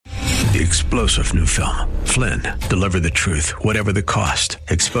The explosive new film, Flynn, deliver the truth, whatever the cost,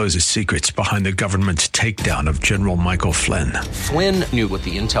 exposes secrets behind the government's takedown of General Michael Flynn. Flynn knew what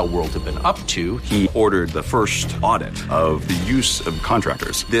the intel world had been up to. He ordered the first audit of the use of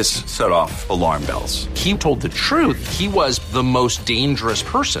contractors. This set off alarm bells. He told the truth. He was the most dangerous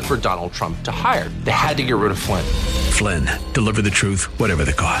person for Donald Trump to hire. They had to get rid of Flynn. Flynn, deliver the truth, whatever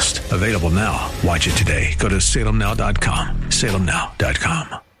the cost. Available now. Watch it today. Go to salemnow.com.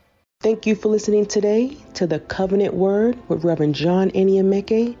 salemnow.com. Thank you for listening today to the Covenant Word with Reverend John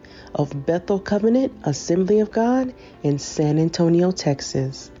Eniemeke of Bethel Covenant Assembly of God in San Antonio,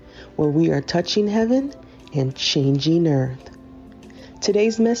 Texas, where we are touching heaven and changing earth.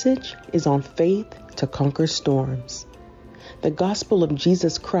 Today's message is on faith to conquer storms. The gospel of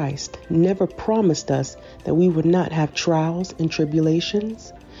Jesus Christ never promised us that we would not have trials and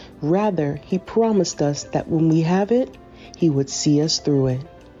tribulations. Rather, he promised us that when we have it, he would see us through it.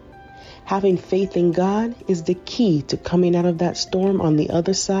 Having faith in God is the key to coming out of that storm on the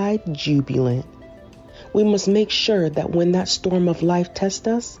other side jubilant. We must make sure that when that storm of life tests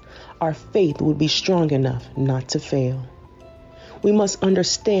us, our faith would be strong enough not to fail. We must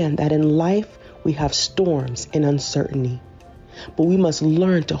understand that in life we have storms and uncertainty, but we must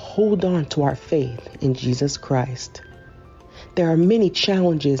learn to hold on to our faith in Jesus Christ. There are many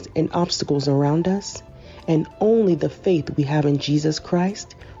challenges and obstacles around us, and only the faith we have in Jesus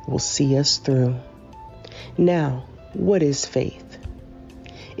Christ will see us through. Now, what is faith?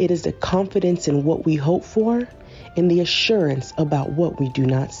 It is the confidence in what we hope for and the assurance about what we do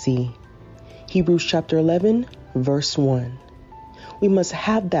not see. Hebrews chapter 11, verse 1. We must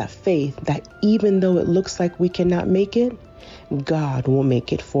have that faith that even though it looks like we cannot make it, God will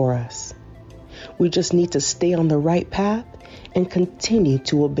make it for us. We just need to stay on the right path and continue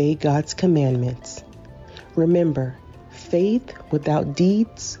to obey God's commandments. Remember, faith without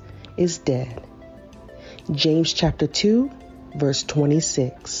deeds is dead. James chapter 2, verse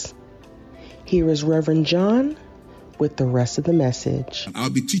 26. Here is Reverend John with the rest of the message. I'll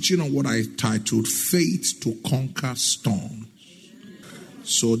be teaching on what I titled Faith to Conquer Storms.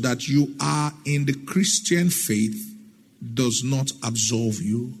 So that you are in the Christian faith does not absolve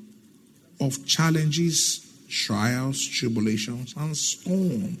you of challenges, trials, tribulations, and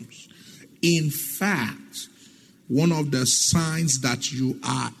storms. In fact, one of the signs that you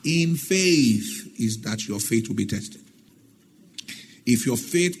are in faith is that your faith will be tested. If your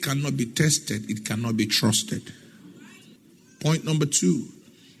faith cannot be tested, it cannot be trusted. Point number 2,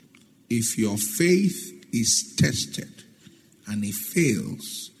 if your faith is tested and it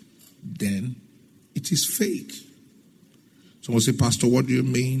fails, then it is fake. Someone say, Pastor, what do you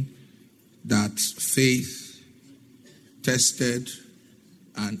mean that faith tested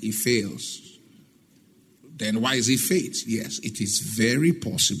and it fails? Then why is it faith? Yes, it is very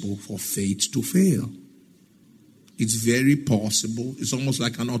possible for faith to fail. It's very possible. It's almost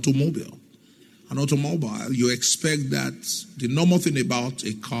like an automobile. An automobile, you expect that the normal thing about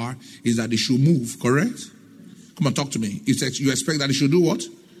a car is that it should move, correct? Come on, talk to me. You expect that it should do what?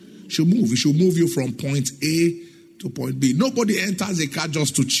 It should move. It should move you from point A to point B. Nobody enters a car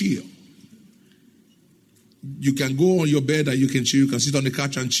just to chill. You can go on your bed and you can chill. You can sit on the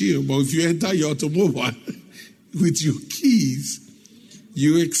couch and chill. But if you enter your automobile with your keys,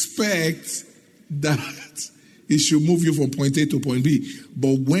 you expect that it should move you from point A to point B.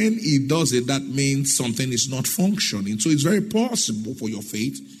 But when it does it, that means something is not functioning. So it's very possible for your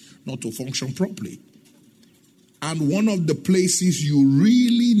faith not to function properly. And one of the places you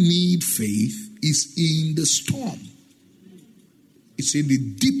really need faith is in the storm. It's in the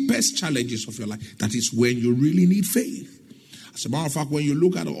deepest challenges of your life. That is when you really need faith. As a matter of fact, when you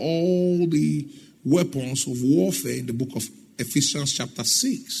look at all the weapons of warfare in the book of Ephesians chapter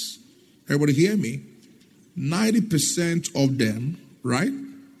 6, everybody hear me? 90% of them, right?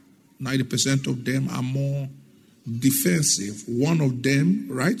 90% of them are more defensive. One of them,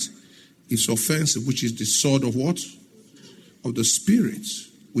 right, is offensive, which is the sword of what? Of the Spirit,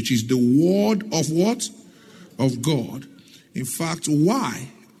 which is the word of what? Of God. In fact, why?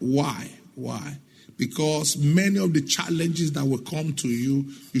 Because many of the challenges that will come to you,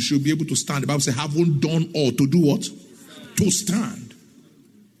 you should be able to stand. The Bible says, haven't done all to do what? To stand.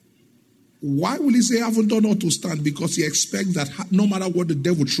 Why will he say haven't done all to stand? Because he expects that no matter what the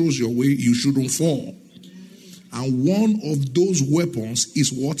devil throws your way, you shouldn't fall. And one of those weapons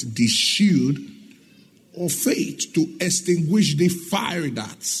is what? The shield of faith to extinguish the fiery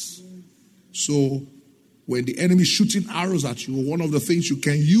darts. So when the enemy is shooting arrows at you, one of the things you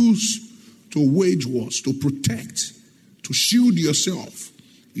can use to wage wars, to protect, to shield yourself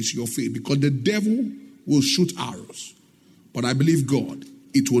is your faith. Because the devil will shoot arrows. But I believe God,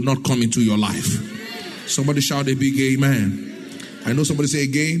 it will not come into your life. Somebody shout a big amen. I know somebody say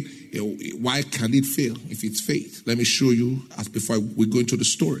again, why can it fail if it's faith? Let me show you as before we go into the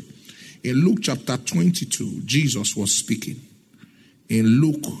story. In Luke chapter 22, Jesus was speaking. In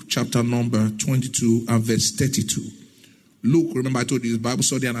Luke chapter number 22 and verse 32. Luke, remember I told you this Bible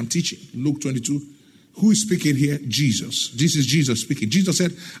study and I'm teaching. Luke 22. Who is speaking here? Jesus. This is Jesus speaking. Jesus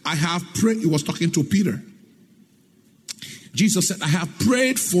said, I have prayed. He was talking to Peter. Jesus said, I have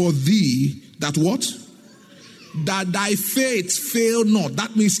prayed for thee that what? That thy faith fail not.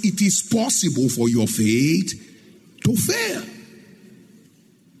 That means it is possible for your faith to fail.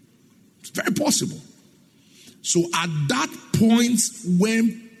 It's very possible. So at that point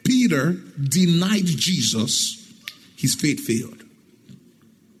when Peter denied Jesus, his faith failed.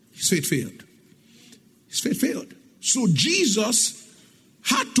 His faith failed. His faith failed. So Jesus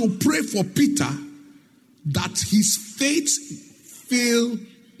had to pray for Peter that his faith fail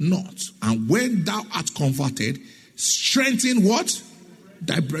not. And when thou art converted, strengthen what?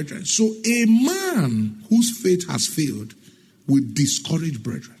 Thy brethren. So a man whose faith has failed will discourage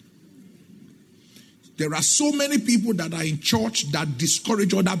brethren. There are so many people that are in church that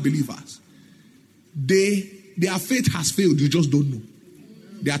discourage other believers. Their faith has failed, you just don't know.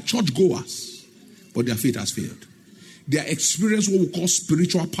 They are church goers, but their faith has failed. They are experiencing what we call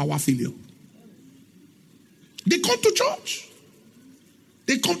spiritual power failure. They come to church.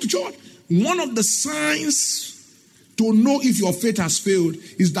 They come to church. One of the signs to know if your faith has failed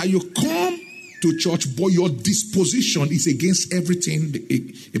is that you come to church, but your disposition is against everything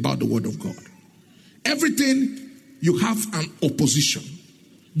about the word of God. Everything, you have an opposition.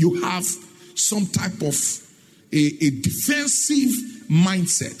 You have some type of a defensive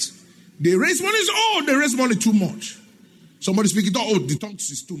mindset. They raise money, they raise money too much. Somebody speaking, the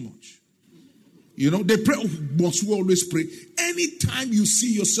tongues is too much. They pray, must we always pray? Anytime you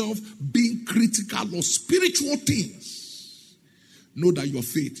see yourself being critical of spiritual things, know that your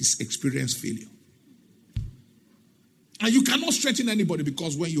faith is experiencing failure. And you cannot strengthen anybody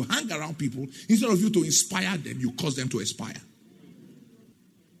because when you hang around people, instead of you to inspire them, you cause them to aspire.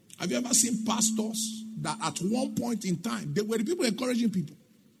 Have you ever seen pastors that at one point in time, they were the people encouraging people?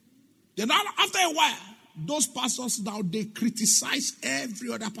 Then after a while, those pastors now, they criticize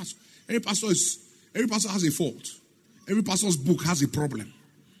every other pastor. Every pastor has a fault. Every pastor's book has a problem.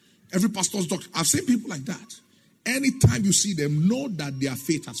 Every pastor's doctor. I've seen people like that. Anytime you see them, know that their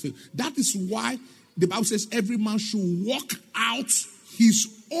faith has failed. That is why the Bible says every man should work out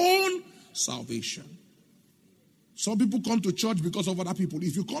his own salvation. Some people come to church because of other people.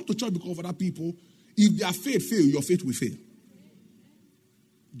 If you come to church because of other people, if their faith fail, your faith will fail.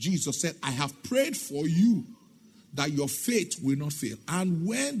 Jesus said, I have prayed for you that your faith will not fail. And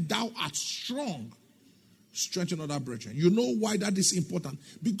when thou art strong, strengthen other brethren. You know why that is important?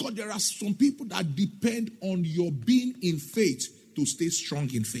 Because there are some people that depend on your being in faith to stay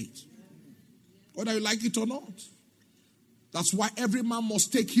strong in faith. Whether you like it or not. That's why every man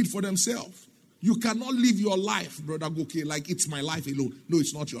must take heed for themselves. You cannot live your life, Brother Goke, like it's my life alone. No,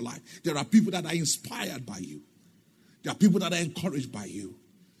 it's not your life. There are people that are inspired by you. There are people that are encouraged by you.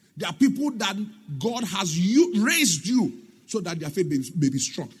 There are people that God has raised you so that their faith may be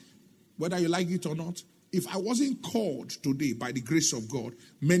strong. Whether you like it or not, if I wasn't called today by the grace of God,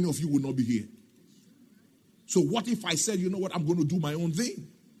 many of you would not be here. So what if I said, you know what, I'm going to do my own thing?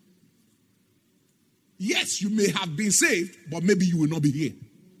 Yes, you may have been saved, but maybe you will not be here.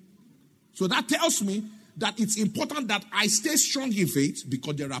 So that tells me that it's important that I stay strong in faith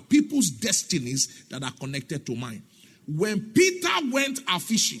because there are people's destinies that are connected to mine. When Peter went out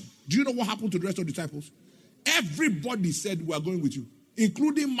fishing, do you know what happened to the rest of the disciples? Everybody said, we are going with you,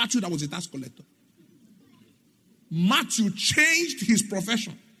 including Matthew that was a tax collector. Matthew changed his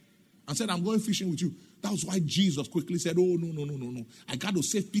profession and said, I'm going fishing with you. That was why Jesus quickly said, oh, no. I got to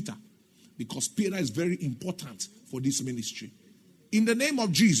save Peter because Peter is very important for this ministry. In the name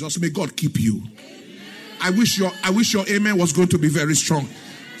of Jesus, may God keep you. I wish your amen was going to be very strong.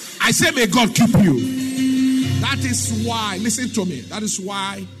 I say, may God keep you. That is why, listen to me, that is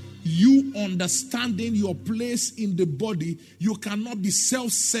why you understanding your place in the body, you cannot be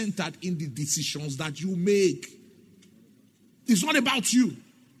self-centered in the decisions that you make. It's not about you.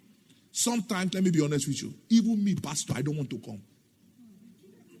 Sometimes, let me be honest with you, even me, pastor, I don't want to come.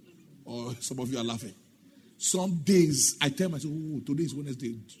 Or some of you are laughing. Some days, I tell myself, today is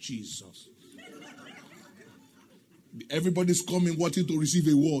Wednesday, Jesus. Everybody's coming wanting to receive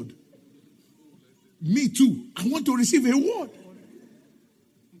a word. Me too. I want to receive a word.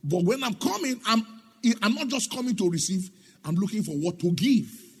 But when I'm coming, I'm not just coming to receive. I'm looking for what to give.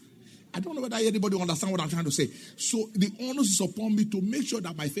 I don't know whether anybody understands what I'm trying to say. So the onus is upon me to make sure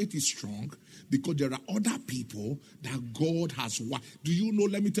that my faith is strong, because there are other people that God has. Do you know,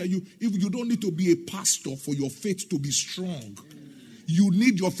 let me tell you, if you don't need to be a pastor for your faith to be strong. You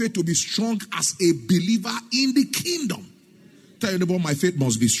need your faith to be strong as a believer in the kingdom. Tell your neighbor, my faith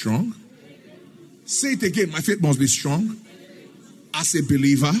must be strong. Say it again, my faith must be strong as a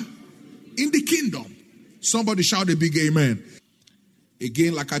believer in the kingdom. Somebody shout a big amen.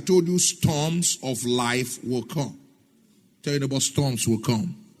 Again, like I told you, storms of life will come. Tell your neighbor, storms will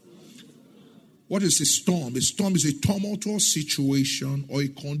come. What is a storm? A storm is a tumultuous situation or a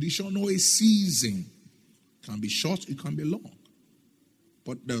condition or a season. It can be short, it can be long.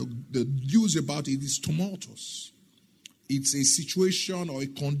 But the news about it is tumultuous. It's a situation or a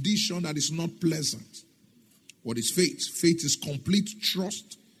condition that is not pleasant. What is faith? Faith is complete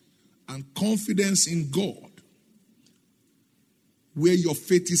trust and confidence in God, where your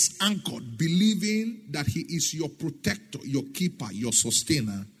faith is anchored, believing that He is your protector, your keeper, your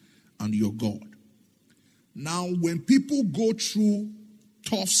sustainer, and your God. Now, when people go through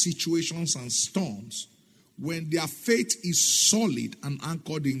tough situations and storms, when their faith is solid and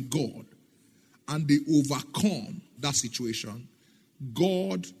anchored in God, and they overcome that situation,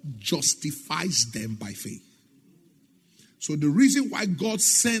 God justifies them by faith. So the reason why God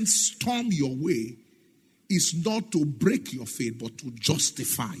sends storm your way is not to break your faith, but to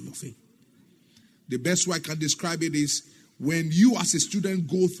justify your faith. The best way I can describe it is when you as a student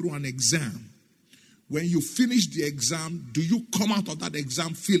go through an exam, when you finish the exam, do you come out of that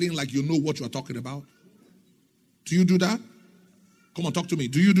exam feeling like you know what you are talking about? Do you do that? Come on, talk to me.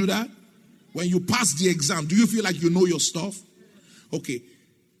 Do you do that? When you pass the exam, do you feel like you know your stuff? Okay.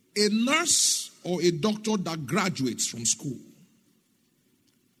 A nurse or a doctor that graduates from school,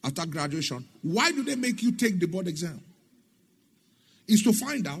 after graduation, why do they make you take the board exam? It's to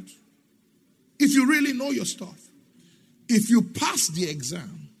find out if you really know your stuff. If you pass the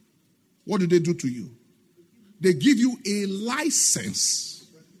exam, what do they do to you? They give you a license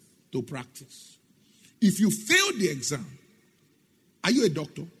to practice. If you fail the exam, are you a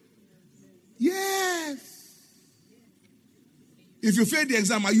doctor? Yes. If you fail the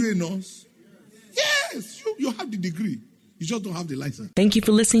exam, are you a nurse? Yes. You have the degree. You just don't have the license. Thank you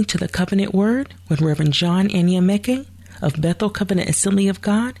for listening to The Covenant Word with Reverend John Anyameke of Bethel Covenant Assembly of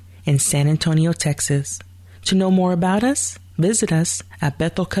God in San Antonio, Texas. To know more about us, visit us at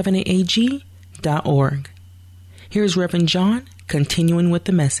bethelcovenantag.org. Here's Reverend John continuing with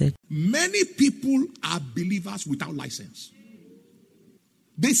the message. Many people are believers without license.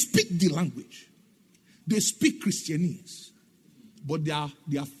 They speak the language. They speak Christianese. But their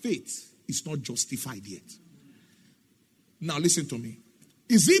faith is not justified yet. Now listen to me.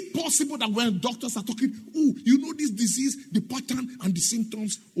 Is it possible that when doctors are talking, oh, you know this disease, the pattern and the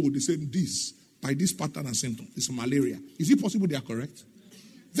symptoms, oh, they say this, by this pattern and symptom, it's malaria. Is it possible they are correct?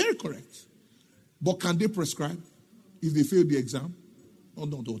 Very correct. But can they prescribe if they fail the exam?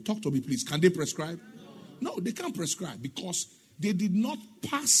 No, talk to me please. Can they prescribe? No, they can't prescribe because they did not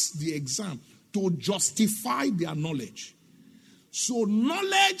pass the exam to justify their knowledge. So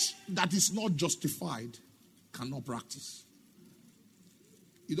knowledge that is not justified cannot practice.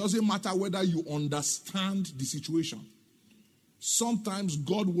 It doesn't matter whether you understand the situation. Sometimes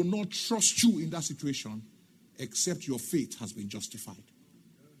God will not trust you in that situation except your faith has been justified.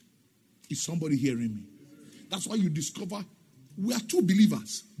 Is somebody hearing me? That's why you discover we are two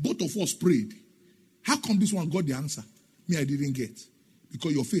believers. Both of us prayed. How come this one got the answer? Me, I didn't get.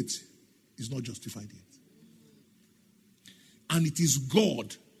 Because your faith is not justified yet. And it is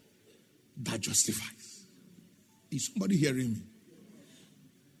God that justifies. Is somebody hearing me?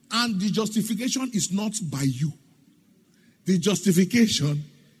 And the justification is not by you. The justification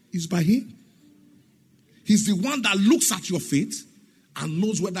is by Him. He's the one that looks at your faith and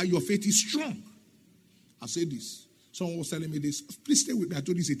knows whether your faith is strong. I say this. Someone was telling me this. Please stay with me. I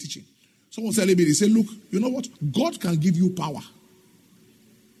told you it's a teaching. Someone was telling me this. Say, look, you know what? God can give you power.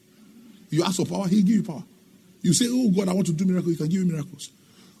 You ask for power, He'll give you power. You say, oh God, I want to do miracles. He can give you miracles.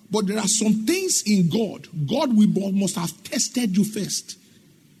 But there are some things in God. God must have tested you first.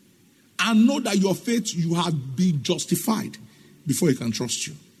 And know that your faith, you have been justified before He can trust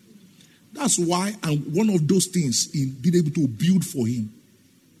you. That's why, and one of those things in being able to build for Him.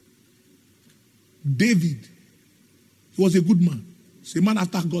 David, he was a good man. He's a man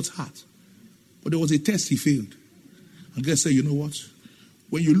after God's heart. But there was a test he failed. And God said, you know what?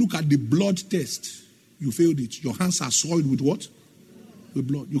 When you look at the blood test, you failed it. Your hands are soiled with what? With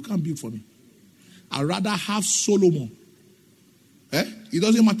blood. You can't build for me. I'd rather have Solomon. It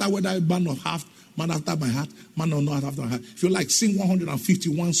doesn't matter whether a man of man after my heart, man or not after my heart. If you like, sing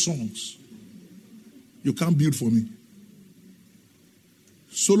 151 songs. You can't build for me.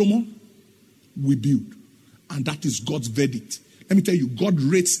 Solomon, we build. And that is God's verdict. Let me tell you, God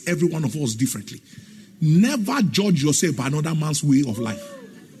rates every one of us differently. Never judge yourself by another man's way of life.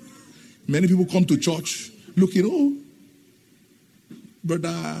 Many people come to church looking, oh,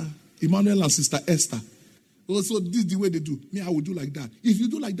 Brother Emmanuel and Sister Esther. Oh, so this is the way they do. Me, I will do like that. If you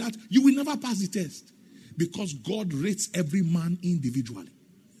do like that, you will never pass the test. Because God rates every man individually.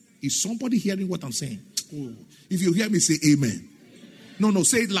 Is somebody hearing what I'm saying? Oh. If you hear me, say amen. No,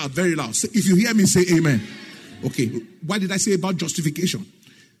 say it loud, very loud. If you hear me, say amen. Okay, why did I say about justification?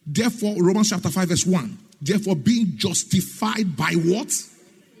 Therefore, Romans chapter 5 verse 1. Therefore, being justified by what?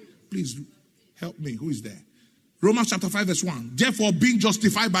 Please help me. Who is there? Romans chapter 5 verse 1. Therefore, being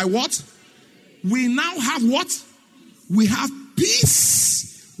justified by what? We now have what? We have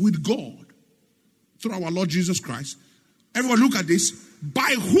peace with God through our Lord Jesus Christ. Everyone look at this.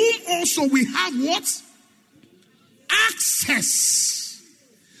 By whom also we have what? Access.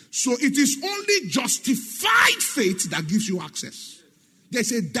 So it is only justified faith that gives you access.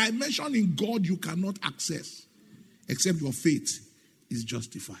 There's a dimension in God you cannot access except your faith is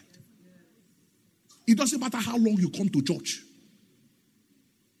justified. It doesn't matter how long you come to church.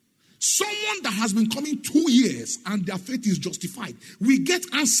 Someone that has been coming 2 years and their faith is justified, we get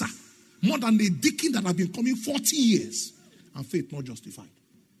answer more than a deacon that has been coming 40 years and faith not justified.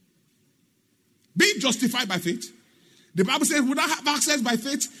 Being justified by faith, the Bible says we don't have access by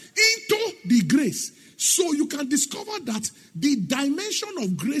faith into the grace. So you can discover that the dimension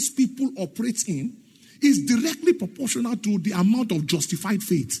of grace people operate in is directly proportional to the amount of justified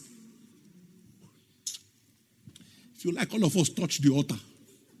faith. If you like, all of us touch the altar.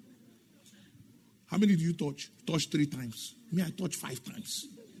 How many do you touch? Touch 3 times. Me, I touch 5 times.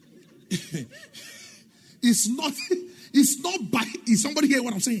 It's not by, is somebody hear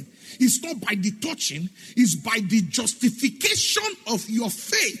what I'm saying? It's not by the touching, it's by the justification of your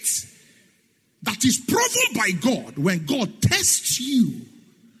faith that is proven by God when God tests you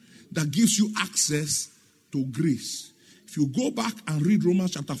that gives you access to grace. If you go back and read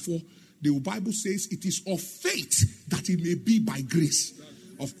Romans chapter 4, the Bible says it is of faith that it may be by grace,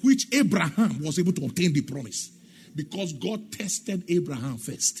 of which Abraham was able to obtain the promise. Because God tested Abraham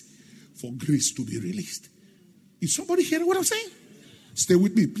first for grace to be released. Is somebody hearing what I'm saying? Stay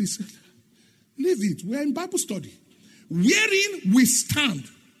with me, please. Leave it. We're in Bible study. Wherein we stand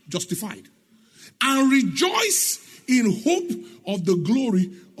justified and rejoice in hope of the glory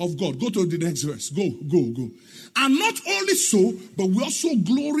of God. Go to the next verse. Go. And not only so, but we also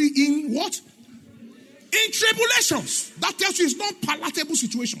glory in what? In tribulations. That tells you it's not palatable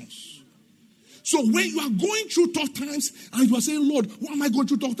situations. So when you are going through tough times and you are saying, Lord, why am I going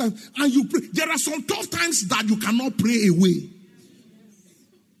through tough times? And you pray. There are some tough times that you cannot pray away.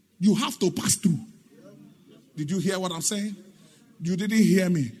 You have to pass through. Did you hear what I'm saying? You didn't hear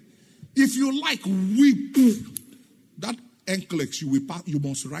me. If you like, weep. That enclex, you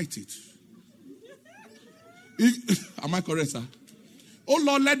must write it. Am I correct, sir? Oh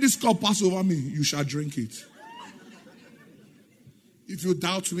Lord, let this cup pass over me. You shall drink it. If you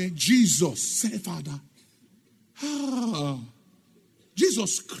doubt me, Jesus said, Father.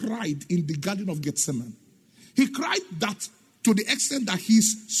 Jesus cried in the Garden of Gethsemane. He cried that to the extent that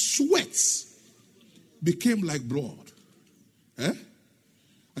his sweats became like blood. I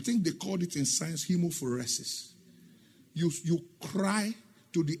think they called it in science hemophoresis. You cry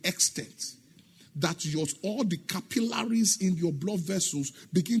to the extent that all the capillaries in your blood vessels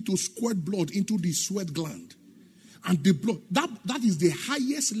begin to squirt blood into the sweat gland. And the blood, that is the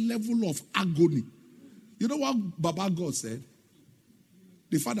highest level of agony. You know what Baba God said?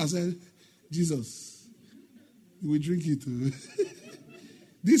 The Father said, Jesus, you will drink it.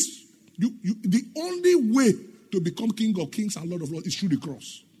 The only way to become King of Kings and Lord of Lords is through the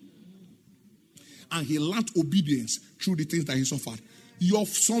cross. And he learned obedience through the things that he suffered.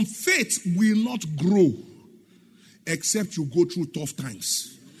 Some faith will not grow except you go through tough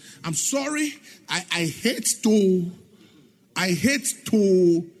times. I'm sorry, I hate to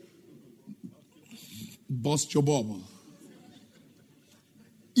bust your bubble.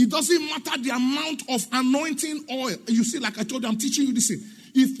 It doesn't matter the amount of anointing oil. You see, like I told you, I'm teaching you this thing.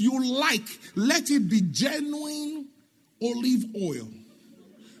 If you like, let it be genuine olive oil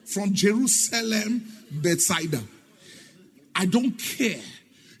from Jerusalem, Bethsaida. I don't care.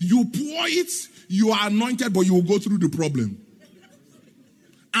 You pour it, you are anointed, but you will go through the problem.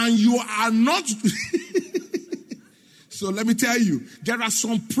 And you are not. So let me tell you, there are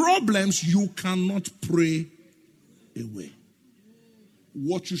some problems you cannot pray away.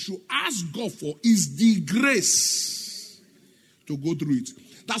 What you should ask God for is the grace to go through it.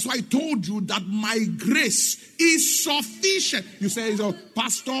 That's why I told you that my grace is sufficient. You say,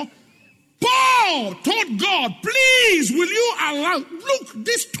 Pastor, Paul told God, please, will you allow, look,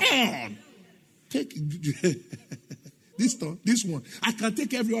 this turn. Take this turn, this one. I can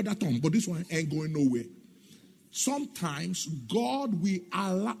take every other turn, but this one ain't going nowhere. Sometimes God will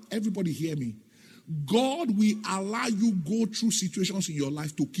allow, everybody hear me, God will allow you go through situations in your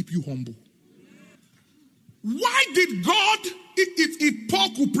life to keep you humble. Why did God, if Paul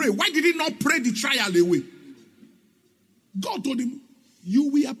could pray, why did he not pray the trial away? God told him,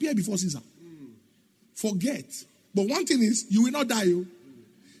 you will appear before Caesar. Forget. But one thing is, you will not die.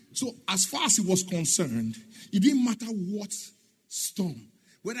 So as far as he was concerned, it didn't matter what storm,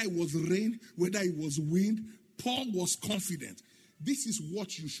 whether it was rain, whether it was wind, Paul was confident. This is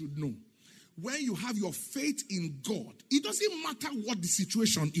what you should know. When you have your faith in God, it doesn't matter what the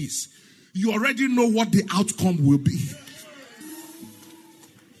situation is. You already know what the outcome will be.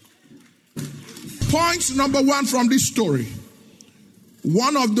 Point number one from this story.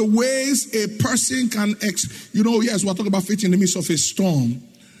 One of the ways a person can, yes, we're talking about faith in the midst of a storm.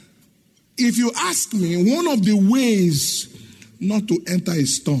 If you ask me, one of the ways not to enter a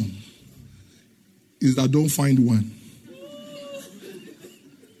storm is that don't find one.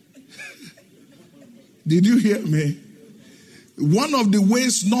 Did you hear me? One of the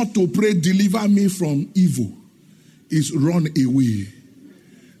ways not to pray, deliver me from evil, is run away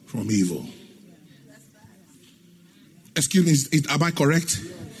from evil. Excuse me, am I correct?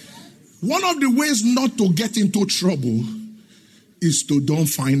 One of the ways not to get into trouble is to don't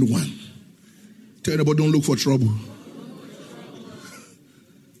find one. Tell anybody, don't look for trouble.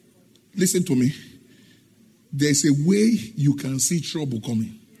 Listen to me. There's a way you can see trouble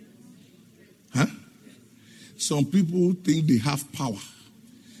coming. Huh? Some people think they have power.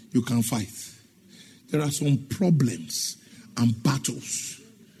 You can fight. There are some problems and battles.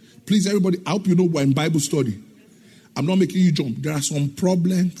 Please, everybody, I hope you know we're in Bible study. I'm not making you jump. There are some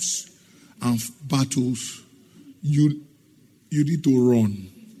problems and battles you need to run.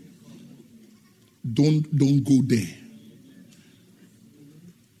 Don't go there.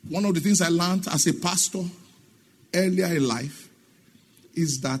 One of the things I learned as a pastor earlier in life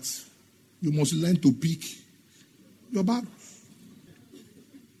is that you must learn to pick your battles.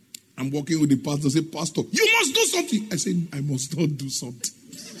 I'm working with the pastor. Say, Pastor, you must do something. I say, I must not do something.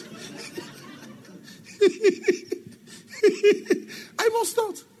 I must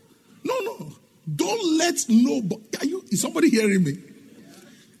not. No. Don't let nobody. Is somebody hearing me?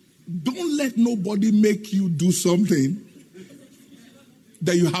 Don't let nobody make you do something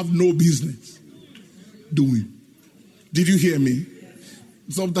that you have no business doing. Did you hear me?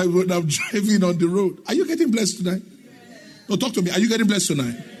 Sometimes when I'm driving on the road, are you getting blessed tonight? No, talk to me. Are you getting blessed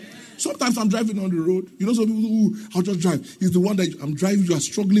tonight? Sometimes I'm driving on the road. You know, some people, I'll just drive. It's the one that I'm driving, you are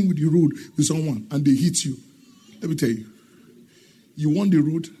struggling with the road with someone and they hit you. Let me tell you. You want the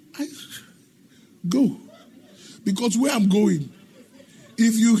road? Go. Because where I'm going,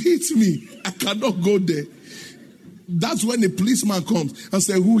 if you hit me, I cannot go there. That's when a policeman comes and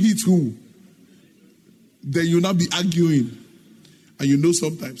says, who hit who? Then you'll not be arguing. And you know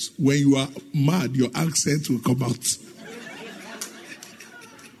sometimes when you are mad, your accent will come out.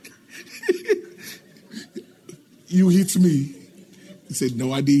 You hit me. He said,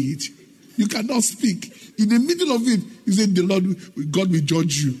 no, I didn't hit you. You cannot speak. In the middle of it, he said, the Lord, God will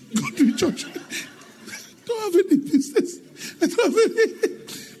judge you. God will judge you. Don't have any business. I don't have any.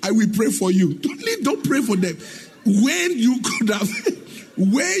 I will pray for you. Don't pray for them. When you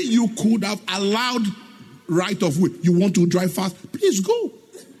could have allowed right of way, you want to drive fast, please go.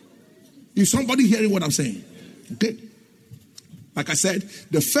 Is somebody hearing what I'm saying? Okay. Like I said,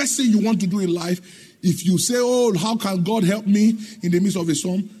 the first thing you want to do in life, if you say, oh, how can God help me in the midst of a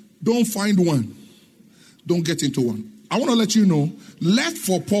storm? Don't find one. Don't get into one. I want to let you know, left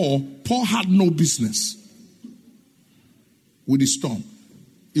for Paul had no business with the storm.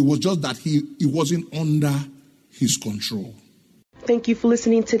 It was just that he wasn't under his control. Thank you for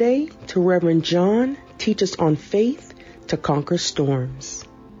listening today to Reverend John teach us on faith to conquer storms.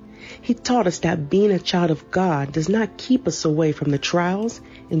 He taught us that being a child of God does not keep us away from the trials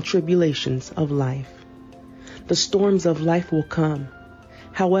and tribulations of life. The storms of life will come.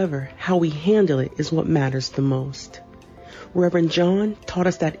 However, how we handle it is what matters the most. Reverend John taught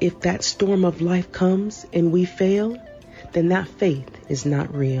us that if that storm of life comes and we fail, then that faith is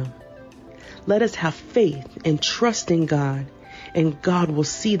not real. Let us have faith and trust in God, and God will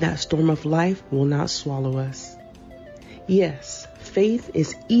see that storm of life will not swallow us. Yes, faith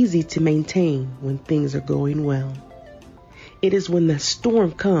is easy to maintain when things are going well. It is when the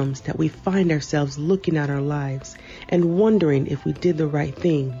storm comes that we find ourselves looking at our lives and wondering if we did the right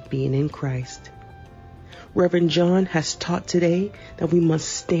thing being in Christ. Reverend John has taught today that we must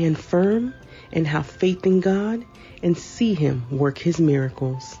stand firm and have faith in God and see Him work His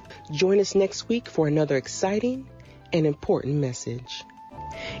miracles. Join us next week for another exciting and important message.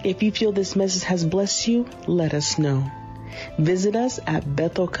 If you feel this message has blessed you, let us know. Visit us at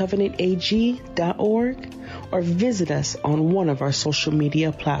BethelCovenantAG.org or visit us on one of our social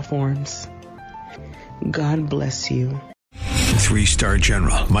media platforms. God bless you. 3-star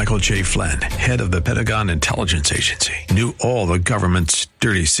General Michael J. Flynn, head of the Pentagon Intelligence Agency, knew all the government's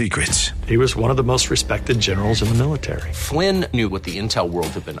dirty secrets. He was one of the most respected generals in the military. Flynn knew what the intel world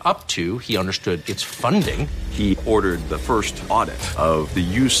had been up to. He understood its funding. He ordered the first audit of the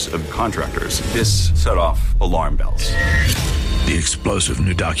use of contractors. This set off alarm bells. The explosive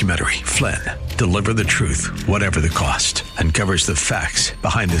new documentary, Flynn, Deliver the Truth, Whatever the Cost, uncovers the facts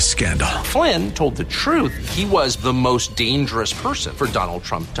behind this scandal. Flynn told the truth. He was the most dangerous person for Donald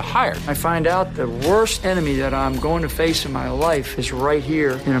Trump to hire. I find out the worst enemy that I'm going to face in my life is right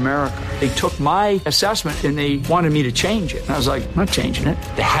here in America. They took my assessment and they wanted me to change it. And I was like, I'm not changing it.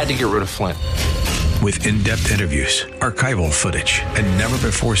 They had to get rid of Flynn. With in-depth interviews, archival footage, and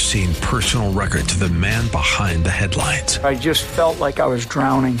never-before-seen personal records of the man behind the headlines. I just felt like I was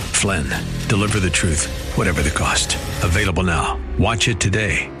drowning. Flynn, Deliver the Truth, Whatever the Cost. Available now. Watch it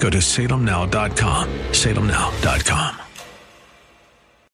today. Go to salemnow.com. salemnow.com.